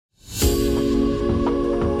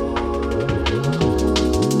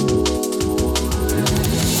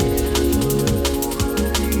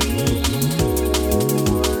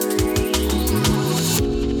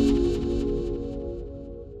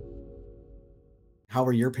How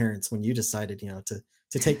were your parents when you decided,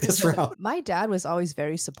 to take this route? My dad was always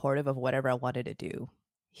very supportive of whatever I wanted to do.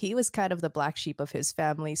 He was kind of the black sheep of his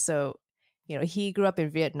family. So, he grew up in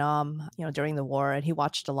Vietnam, during the war, and he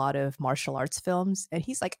watched a lot of martial arts films. And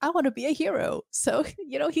he's like, I want to be a hero. So,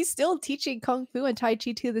 he's still teaching Kung Fu and Tai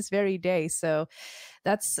Chi to this very day. So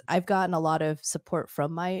I've gotten a lot of support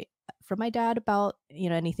from my dad about,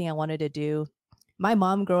 anything I wanted to do. My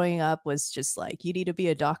mom growing up was just like, you need to be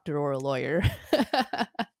a doctor or a lawyer.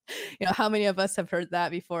 How many of us have heard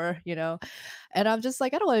that before, And I'm just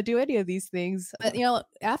like, I don't want to do any of these things. But,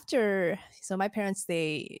 so my parents,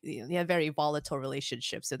 they had very volatile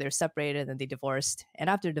relationships. So they're separated and they divorced.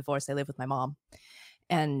 And after divorce, I live with my mom.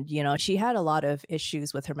 And, she had a lot of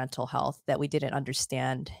issues with her mental health that we didn't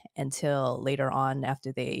understand until later on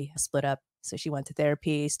after they split up. So she went to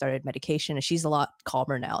therapy, started medication, and she's a lot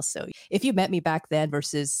calmer now. So if you met me back then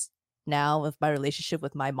versus now with my relationship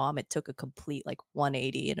with my mom, it took a complete like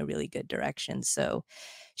 180 in a really good direction. So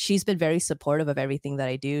she's been very supportive of everything that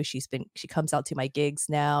I do. She comes out to my gigs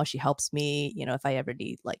now. She helps me, if I ever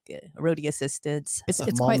need like a roadie assistance. It's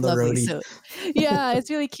Mom quite the lovely. roadie. So yeah, it's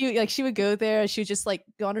really cute. Like she would go there, she would just like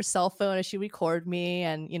go on her cell phone and she would record me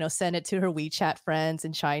and send it to her WeChat friends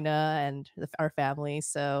in China and our family.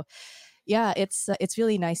 So yeah, it's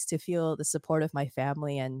really nice to feel the support of my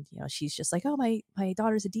family, and she's just like, oh, my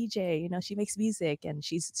daughter's a DJ, she makes music, and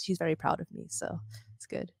she's very proud of me, so it's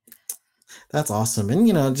good. That's awesome.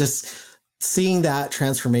 And just seeing that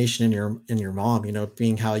transformation in your mom,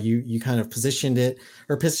 being how you kind of positioned it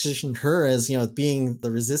or positioned her as, being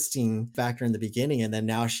the resisting factor in the beginning. And then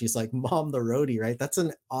now she's like mom the roadie, right? That's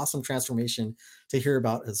an awesome transformation to hear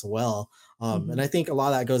about as well. And Mhm. I think a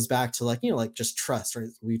lot of that goes back to like just trust, right?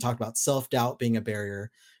 We talked about self-doubt being a barrier,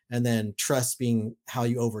 and then trust being how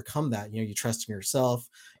you overcome that. You trust in yourself,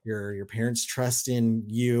 your parents trust in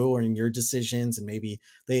you or in your decisions, and maybe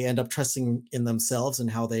they end up trusting in themselves and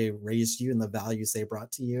how they raised you and the values they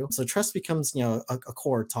brought to you. So trust becomes, a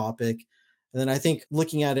core topic. And then I think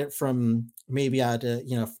looking at it from maybe at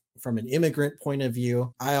from an immigrant point of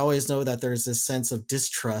view, I always know that there's this sense of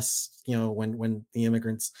distrust, when the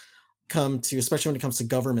immigrants come to, especially when it comes to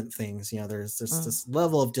government things, there's Mm. this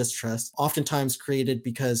level of distrust oftentimes created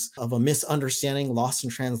because of a misunderstanding, lost in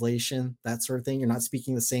translation, that sort of thing. You're not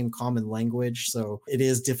speaking the same common language, so it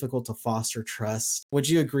is difficult to foster trust. Would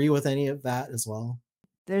you agree with any of that as well?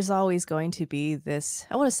 There's always going to be this,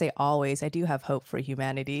 I want to say always, I do have hope for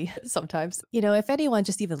humanity sometimes. If anyone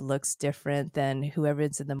just even looks different than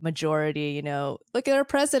whoever's in the majority, look at our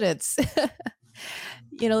presidents.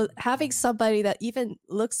 Having somebody that even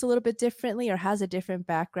looks a little bit differently or has a different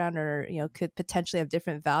background or, could potentially have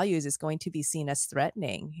different values is going to be seen as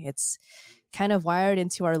threatening. It's kind of wired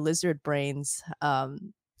into our lizard brains.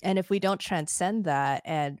 And if we don't transcend that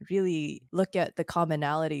and really look at the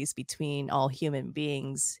commonalities between all human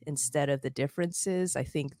beings instead of the differences, I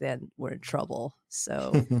think then we're in trouble.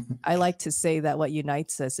 So I like to say that what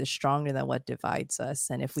unites us is stronger than what divides us.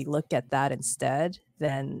 And if we look at that instead,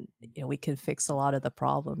 then we can fix a lot of the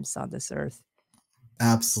problems on this earth.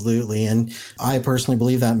 Absolutely. And I personally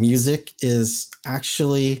believe that music is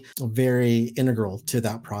actually very integral to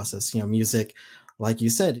that process. Music, like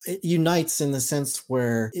you said, it unites in the sense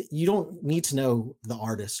where you don't need to know the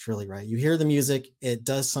artist really, right? You hear the music, it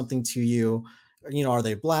does something to you. Are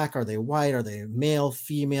they black? Are they white? Are they male,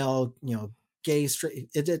 female, gay, straight?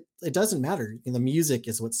 It doesn't matter. The music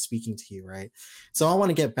is what's speaking to you, right? So I want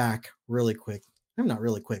to get back really quick. I'm not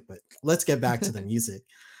really quick, but let's get back to the music.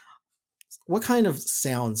 What kind of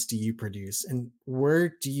sounds do you produce, and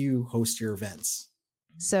where do you host your events?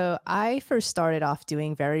 So I first started off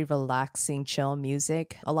doing very relaxing, chill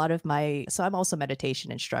music. So I'm also a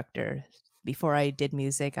meditation instructor. Before I did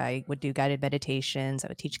music, I would do guided meditations, I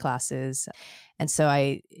would teach classes. And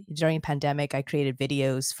so during pandemic, I created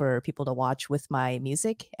videos for people to watch with my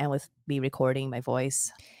music and with me recording my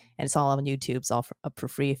voice. And it's all on YouTube. It's all up for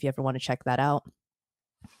free if you ever want to check that out.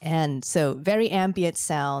 And so very ambient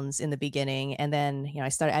sounds in the beginning. And then, I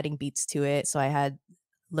started adding beats to it. So I had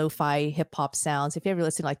lo-fi hip hop sounds. If you ever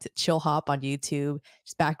listen like to chill hop on YouTube,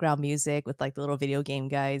 just background music with like the little video game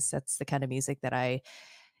guys, that's the kind of music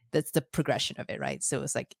that's the progression of it, right? So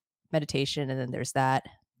it's like meditation and then there's that.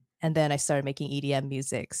 And then I started making EDM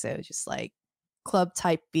music. So just like club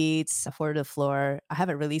type beats, four to the floor. I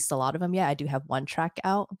haven't released a lot of them yet. I do have one track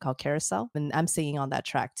out called Carousel, and I'm singing on that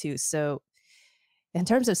track too. So in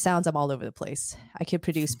terms of sounds, I'm all over the place. I could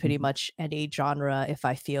produce pretty much any genre if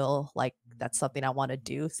I feel like that's something I want to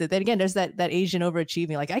do. So then again, there's that Asian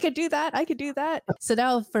overachieving, like I could do that, I could do that. So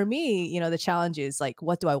now for me, the challenge is like,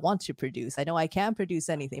 what do I want to produce? I know I can produce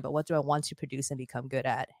anything, but what do I want to produce and become good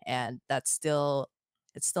at? And that's still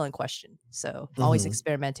it's still in question. So always Mhm.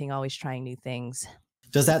 experimenting, always trying new things.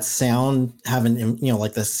 Does that sound have an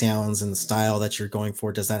like the sounds and the style that you're going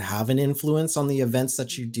for, does that have an influence on the events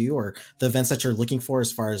that you do or the events that you're looking for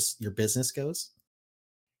as far as your business goes?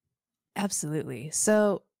 Absolutely.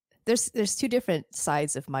 So there's two different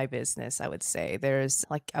sides of my business, I would say. There's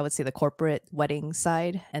like I would say the corporate wedding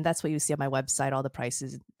side, and that's what you see on my website, all the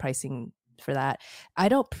pricing for that. I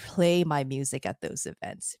don't play my music at those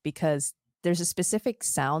events because there's a specific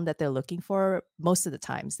sound that they're looking for most of the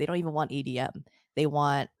times. They don't even want EDM. They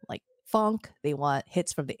want like funk, they want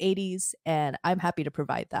hits from the 80s, and I'm happy to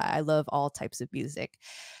provide that. I love all types of music.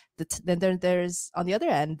 Then there's on the other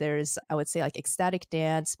end, there's I would say like ecstatic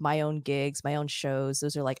dance, my own gigs, my own shows.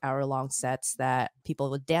 Those are like hour-long sets that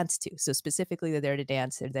people would dance to. So specifically, they're there to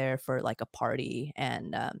dance. They're there for like a party,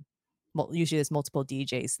 and usually there's multiple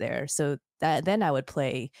DJs there. So that then I would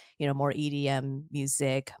play, more EDM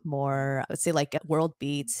music, more I would say like world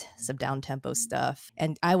beats, some down tempo stuff,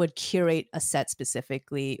 and I would curate a set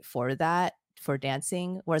specifically for that for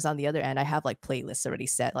dancing. Whereas on the other end, I have like playlists already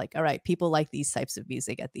set. Like, all right, people like these types of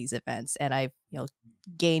music at these events, and I've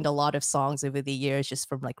gained a lot of songs over the years just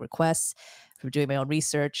from like requests, from doing my own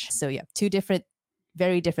research. So yeah, two different,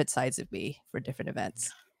 very different sides of me for different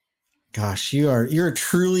events. Gosh, you're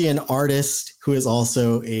truly an artist who is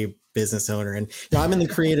also a business owner. And I'm in the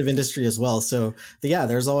creative industry as well. So yeah,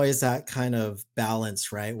 there's always that kind of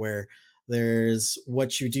balance, right? Where there's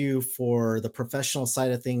what you do for the professional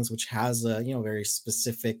side of things, which has a very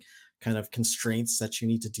specific kind of constraints that you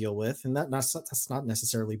need to deal with. And that's not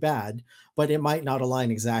necessarily bad, but it might not align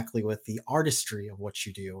exactly with the artistry of what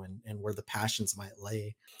you do and where the passions might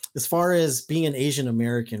lay. As far as being an Asian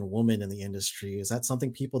American woman in the industry, is that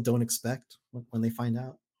something people don't expect when they find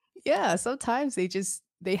out? Yeah, sometimes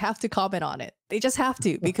they have to comment on it. They just have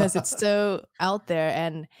to because it's so out there,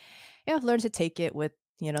 and I've learned to take it with,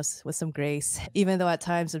 with some grace, even though at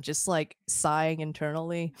times I'm just like sighing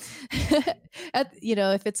internally.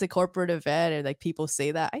 If it's a corporate event and like people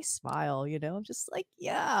say that, I smile, I'm just like,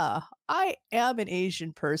 yeah, I am an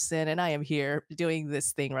Asian person and I am here doing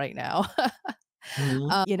this thing right now.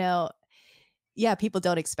 Mhm. uh, you know, yeah, people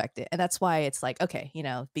don't expect it. And that's why it's like, okay,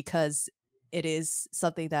 because it is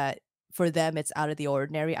something that for them it's out of the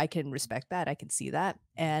ordinary. I can respect that. I can see that.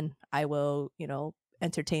 And I will,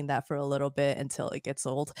 entertain that for a little bit until it gets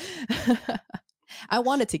old. I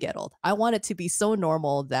want it to get old. I want it to be so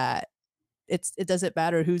normal that it doesn't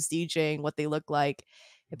matter who's DJing, what they look like.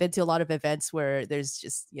 I've been to a lot of events where there's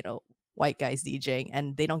just, white guys DJing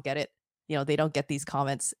and they don't get it. They don't get these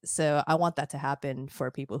comments. So I want that to happen for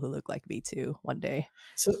people who look like me too one day.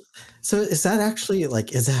 So so is that actually like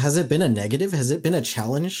has it been a negative? Has it been a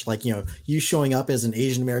challenge? Like, you showing up as an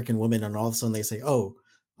Asian American woman and all of a sudden they say, "Oh,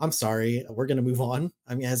 I'm sorry, we're gonna move on."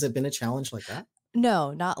 I mean, has it been a challenge like that?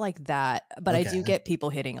 No, not like that, but I do Okay. get people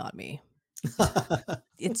hitting on me.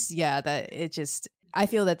 It's yeah, that it just I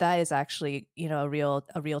feel that that is actually, a real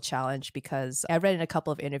challenge because I read in a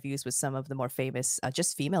couple of interviews with some of the more famous,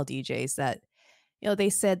 just female DJs that, they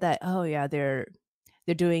said that, "Oh, yeah, they're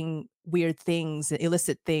doing weird things,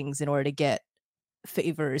 illicit things in order to get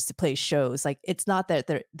favors to play shows." Like, it's not that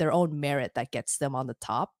their own merit that gets them on the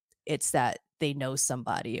top, it's that they know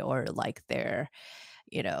somebody or, like, they're,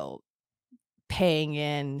 you know, paying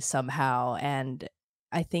in somehow, and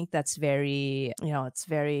I think that's very, it's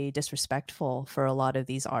very disrespectful for a lot of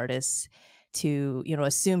these artists to,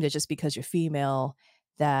 assume that just because you're female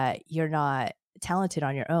that you're not talented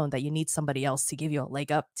on your own, that you need somebody else to give you a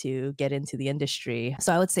leg up to get into the industry.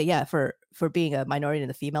 So I would say, yeah, for being a minority in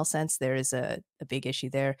the female sense, there is a big issue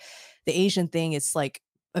there. The Asian thing is like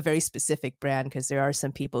a very specific brand because there are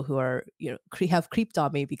some people who are, have creeped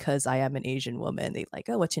on me because I am an Asian woman. They like,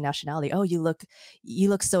 oh, what's your nationality? Oh, you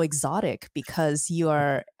look so exotic because you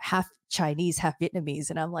are half Chinese, half Vietnamese.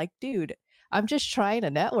 And I'm like, dude, I'm just trying to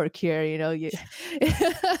network here. You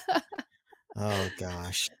Oh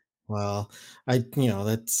gosh. Well,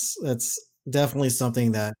 that's definitely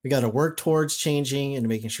something that we got to work towards changing and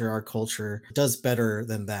making sure our culture does better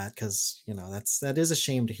than that because, that is a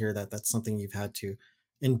shame to hear that that's something you've had to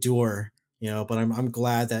endure, but I'm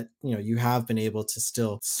glad that, you have been able to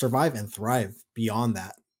still survive and thrive beyond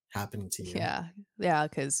that happening to you. Yeah, yeah,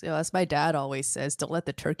 because as my dad always says, don't let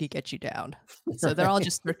the turkey get you down. So they're all Right.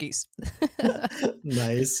 just turkeys.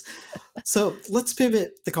 Nice. So let's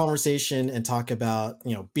pivot the conversation and talk about,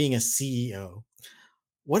 being a CEO.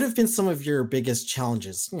 What have been some of your biggest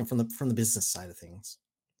challenges, from the business side of things?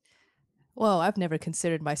 Well, I've never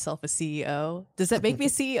considered myself a CEO. Does that make me a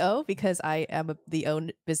CEO because I am the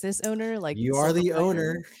own business owner, like You are sole the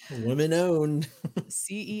proprietor? owner, women owned.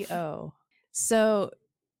 CEO. So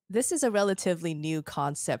this is a relatively new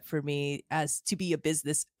concept for me as to be a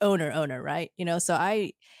business owner, right? So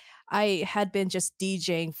I had been just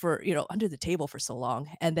DJing for, under the table for so long.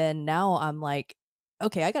 And then now I'm like,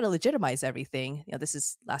 okay, I got to legitimize everything. This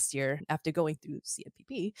is last year after going through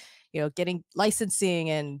CNPP, getting licensing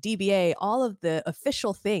and DBA, all of the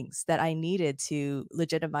official things that I needed to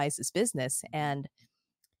legitimize this business. And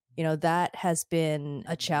that has been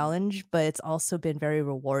a challenge, but it's also been very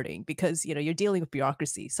rewarding because, you're dealing with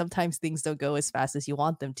bureaucracy. Sometimes things don't go as fast as you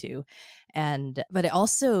want them to. But it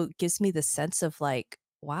also gives me the sense of like,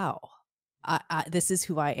 wow, this is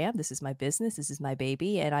who I am. This is my business. This is my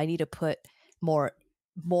baby. And I need to put more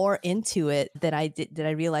more into it than I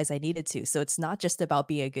realized I needed to. So it's not just about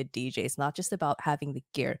being a good DJ. It's not just about having the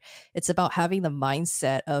gear. It's about having the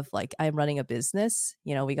mindset of like I'm running a business.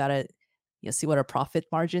 We gotta see what our profit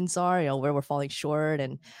margins are, where we're falling short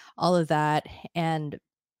and all of that. And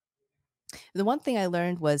the one thing I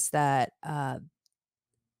learned was that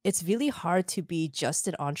it's really hard to be just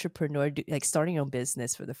an entrepreneur, like starting your own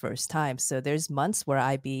business for the first time. So there's months where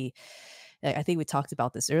I think we talked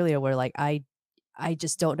about this earlier, where like I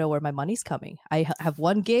just don't know where my money's coming. I have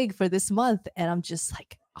one gig for this month and I'm just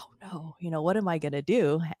like, oh no, what am I going to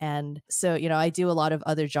do? And so, I do a lot of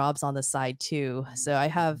other jobs on the side too. So I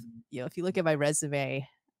have, if you look at my resume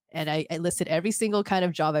and I listed every single kind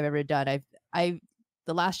of job I've ever done.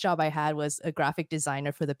 The last job I had was a graphic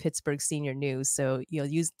designer for the Pittsburgh Senior News. So,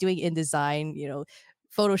 doing InDesign,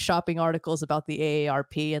 photoshopping articles about the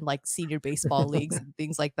AARP and like senior baseball leagues and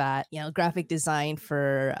things like that. Graphic design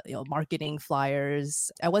for marketing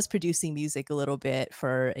flyers. I was producing music a little bit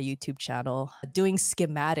for a YouTube channel, doing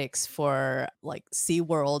schematics for like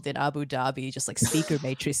SeaWorld in Abu Dhabi, just like speaker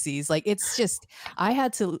matrices. Like it's just I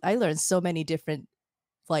learned so many different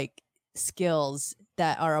like skills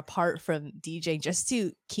that are apart from DJing just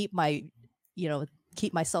to you know,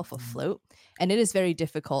 keep myself afloat. And it is very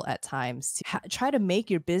difficult at times to try to make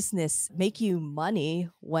your business make you money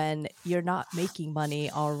when you're not making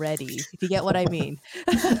money already, if you get what I mean.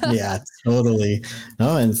 Yeah, totally.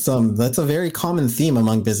 No, and that's a very common theme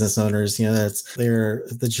among business owners. That's they're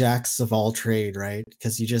the jacks of all trade, right?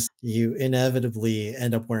 Because you inevitably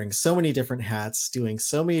end up wearing so many different hats, doing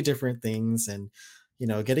so many different things, and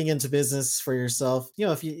getting into business for yourself.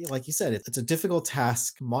 If you like you said, it's a difficult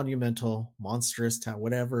task, monumental, monstrous task,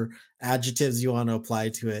 whatever adjectives you want to apply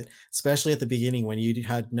to it, especially at the beginning when you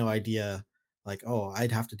had no idea, like, oh,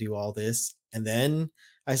 I'd have to do all this, and then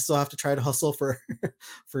I still have to try to hustle for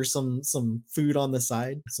for some food on the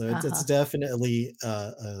side. So it's Uh-huh. definitely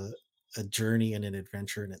a journey and an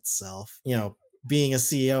adventure in itself. Being a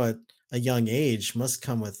CEO at a young age must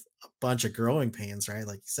come with a bunch of growing pains, right?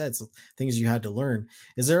 Like you said, so things you had to learn.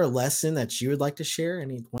 Is there a lesson that you would like to share?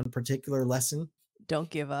 Any one particular lesson?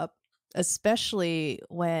 Don't give up, especially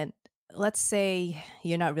when, let's say,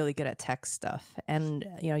 you're not really good at tech stuff and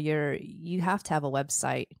you have to have a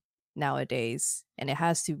website nowadays and it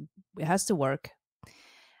has to work.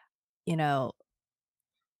 you know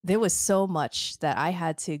There was so much that I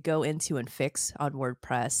had to go into and fix on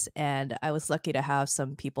WordPress, and I was lucky to have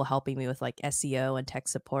some people helping me with, like, SEO and tech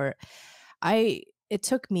support. I It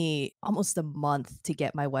took me almost a month to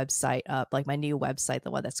get my website up, like, my new website, the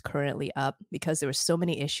one that's currently up, because there were so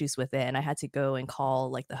many issues with it, and I had to go and call,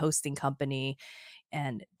 like, the hosting company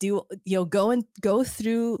and go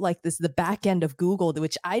through, like, the back end of Google,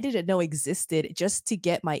 which I didn't know existed, just to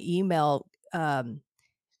get my email,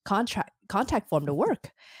 contact form to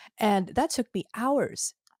work, and that took me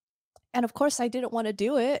hours. And of course, I didn't wanna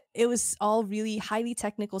do it. It was all really highly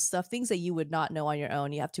technical stuff, things that you would not know on your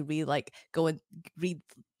own. You have to really, like, go and read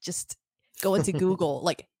just go into Google,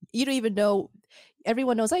 like, you don't even know.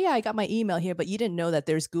 Everyone knows, "Oh, yeah, I got my email here," but you didn't know that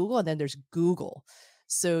there's Google and then there's Google.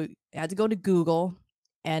 So, I had to go to Google,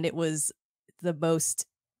 and it was the most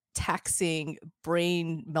taxing,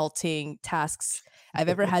 brain melting tasks I've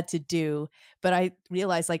ever had to do, but I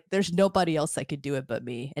realized, like, there's nobody else that could do it but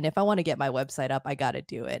me, and if I wanna get my website up, I gotta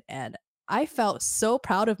do it, and I felt so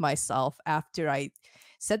proud of myself after I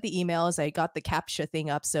sent the emails, I got the CAPTCHA thing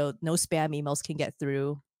up so no spam emails can get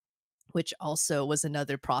through, which also was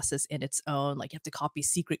another process in its own. Like, you have to copy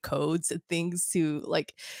secret codes and things to,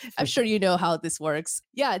 like, I'm sure you know how this works.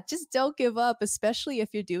 Yeah, just don't give up, especially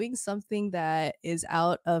if you're doing something that is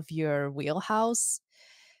out of your wheelhouse,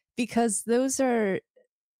 because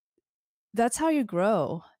that's how you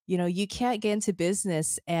grow. You can't get into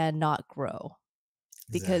business and not grow,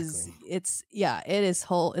 because Exactly. it's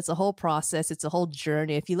a whole process, it's a whole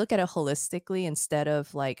journey. If you look at it holistically instead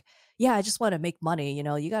of like, yeah, I just want to make money,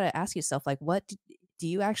 you got to ask yourself, like, do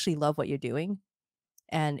you actually love what you're doing?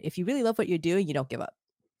 And if you really love what you're doing, you don't give up.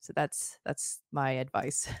 So that's my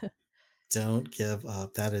advice. Don't give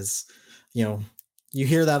up. That is, you know, you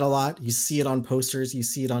hear that a lot. You see it on posters, you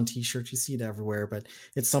see it on t-shirts, you see it everywhere, but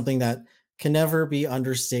it's something that can never be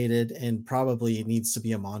understated and probably needs to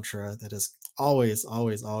be a mantra that is always,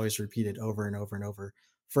 always, always repeated over and over and over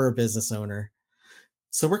for a business owner.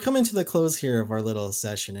 So we're coming to the close here of our little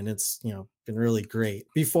session and it's, been really great.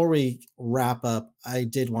 Before we wrap up, I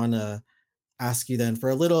did want to ask you then for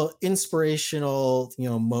a little inspirational,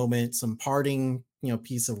 moment, some parting,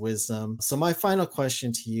 piece of wisdom. So my final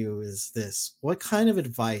question to you is this: what kind of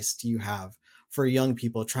advice do you have for young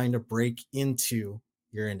people trying to break into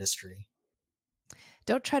your industry?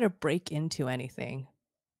 Don't try to break into anything.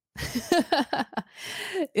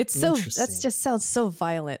 That's Interesting. just sounds so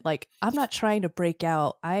violent. Like, I'm not trying to break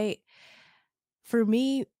out. For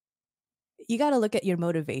me, you got to look at your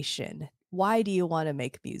motivation. Why do you want to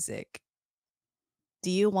make music? Do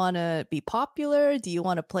you want to be popular? Do you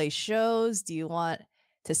want to play shows? Do you want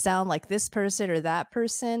to sound like this person or that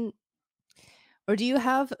person? Or do you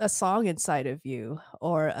have a song inside of you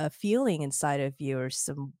or a feeling inside of you or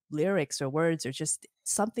some lyrics or words or just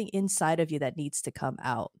something inside of you that needs to come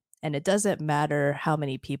out? And it doesn't matter how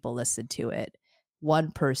many people listen to it. One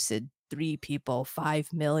person, three people,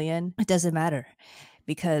 5 million. It doesn't matter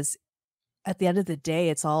because at the end of the day,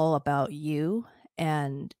 it's all about you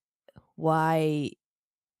and why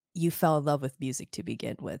you fell in love with music to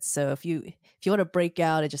begin with. So if you wanna break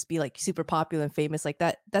out and just be, like, super popular and famous like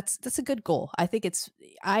that, that's a good goal. I think it's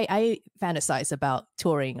I fantasize about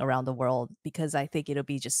touring around the world because I think it'll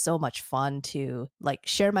be just so much fun to, like,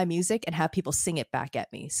 share my music and have people sing it back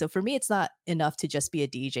at me. So for me, it's not enough to just be a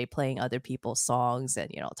DJ playing other people's songs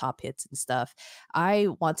and, top hits and stuff. I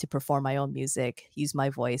want to perform my own music, use my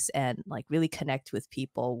voice, and, like, really connect with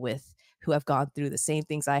people who have gone through the same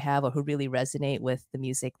things I have or who really resonate with the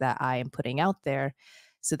music that I am putting out there.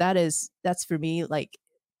 So that's for me, like,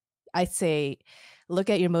 I say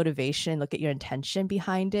look at your motivation, look at your intention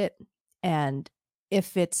behind it. And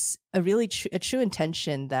if it's a true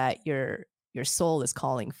intention that your soul is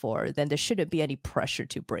calling for, then there shouldn't be any pressure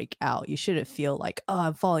to break out. You shouldn't feel like, oh,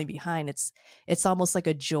 I'm falling behind. It's almost like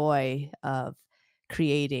a joy of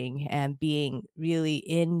creating and being really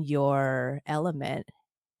in your element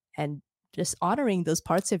and just honoring those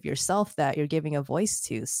parts of yourself that you're giving a voice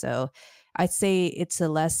to. So I'd say it's a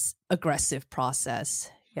less aggressive process.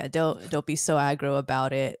 Yeah, don't be so aggro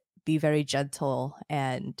about it. Be very gentle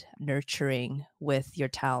and nurturing with your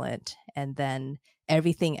talent and then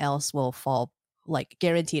everything else will fall, like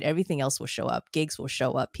guaranteed everything else will show up. Gigs will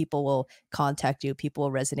show up. People will contact you. People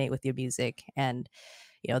will resonate with your music and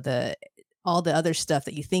the all the other stuff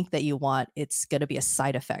that you think that you want, it's gonna be a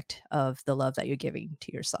side effect of the love that you're giving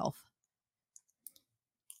to yourself.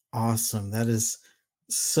 Awesome. That is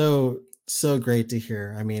so, so great to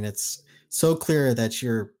hear. I mean, it's so clear that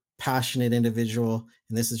you're a passionate individual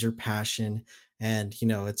and this is your passion. And,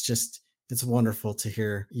 it's wonderful to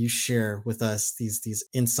hear you share with us these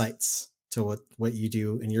insights to what you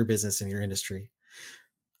do in your business and your industry.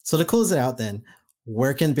 So to close it out then,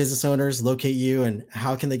 where can business owners locate you and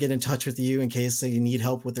how can they get in touch with you in case they need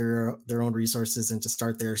help with their own resources and to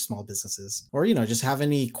start their small businesses? Or, just have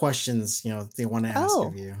any questions, they want to ask of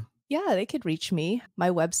Oh, you. yeah, they could reach me.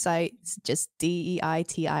 My website is just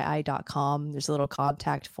DEITII.com. There's a little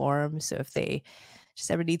contact form, so if they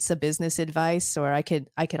just ever need some business advice, or I could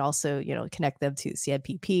also, connect them to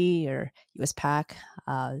CNPP or US PAC,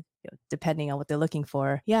 depending on what they're looking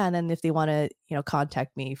for. Yeah, and then if they wanna,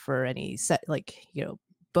 contact me for any set like,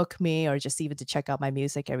 book me or just even to check out my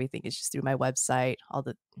music, everything is just through my website. All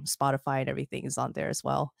the Spotify and everything is on there as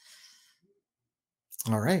well.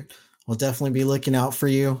 All right. We'll definitely be looking out for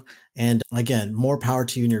you. And again, more power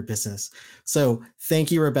to you in your business. So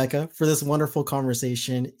thank you, Rebecca, for this wonderful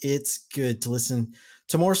conversation. It's good to listen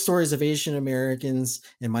to more stories of Asian Americans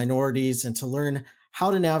and minorities and to learn how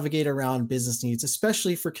to navigate around business needs,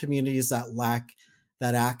 especially for communities that lack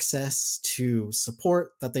that access to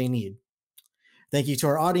support that they need. Thank you to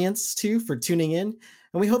our audience too for tuning in.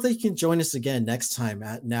 And we hope that you can join us again next time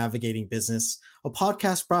at Navigating Business, a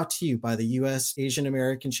podcast brought to you by the U.S. Asian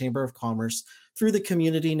American Chamber of Commerce through the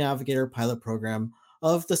Community Navigator Pilot Program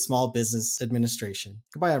of the Small Business Administration.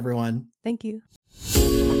 Goodbye, everyone. Thank you.